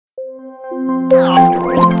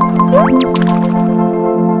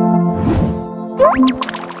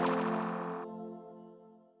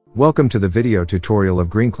Welcome to the video tutorial of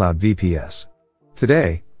GreenCloud VPS.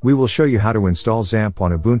 Today, we will show you how to install XAMPP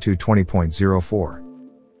on Ubuntu 20.04.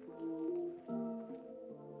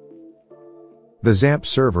 The XAMPP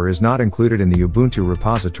server is not included in the Ubuntu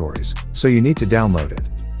repositories, so you need to download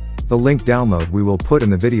it. The link download we will put in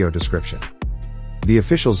the video description. The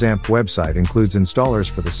official XAMPP website includes installers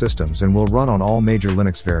for the systems and will run on all major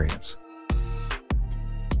Linux variants.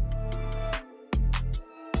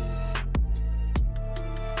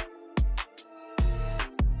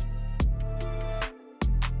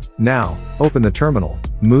 Now, open the terminal,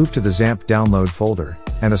 move to the XAMPP download folder,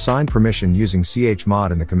 and assign permission using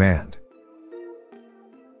chmod in the command.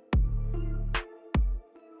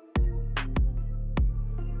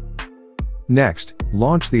 Next,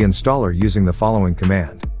 launch the installer using the following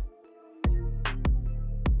command.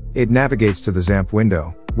 It navigates to the XAMPP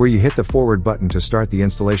window, where you hit the forward button to start the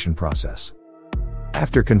installation process.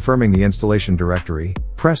 After confirming the installation directory,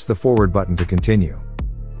 press the forward button to continue.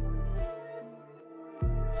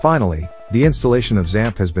 Finally, the installation of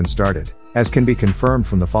XAMPP has been started, as can be confirmed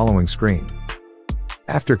from the following screen.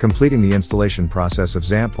 After completing the installation process of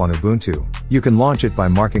XAMPP on Ubuntu, you can launch it by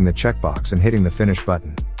marking the checkbox and hitting the Finish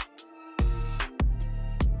button.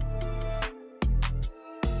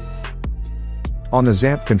 On the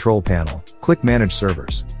XAMPP control panel, click Manage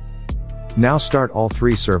Servers. Now start all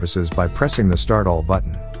three services by pressing the Start All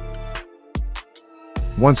button.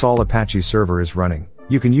 Once all Apache server is running,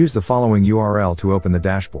 you can use the following URL to open the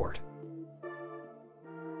dashboard.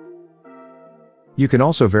 You can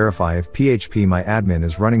also verify if phpMyAdmin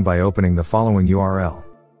is running by opening the following URL.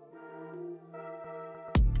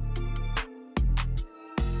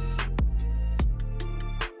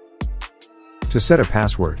 To set a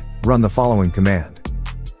password, run the following command.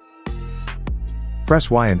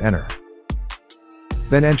 Press Y and enter.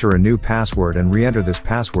 Then enter a new password and re-enter this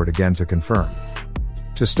password again to confirm.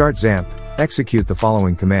 To start XAMPP, execute the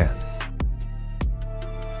following command.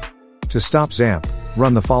 To stop XAMPP,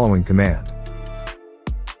 run the following command.